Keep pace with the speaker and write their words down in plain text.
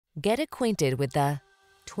Get acquainted with the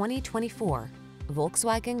 2024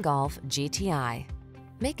 Volkswagen Golf GTI.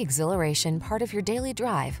 Make exhilaration part of your daily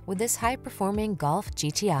drive with this high-performing Golf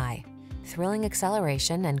GTI. Thrilling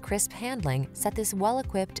acceleration and crisp handling set this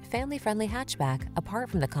well-equipped, family-friendly hatchback apart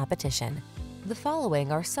from the competition. The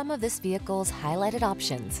following are some of this vehicle's highlighted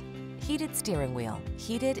options: heated steering wheel,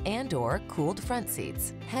 heated and/or cooled front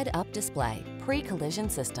seats, head-up display, pre-collision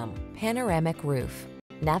system, panoramic roof,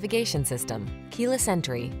 navigation system, keyless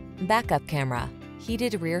entry, backup camera,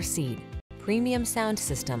 heated rear seat, premium sound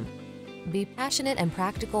system. Be passionate and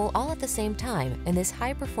practical all at the same time in this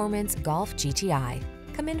high-performance Golf GTI.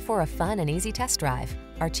 Come in for a fun and easy test drive.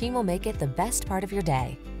 Our team will make it the best part of your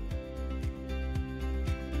day.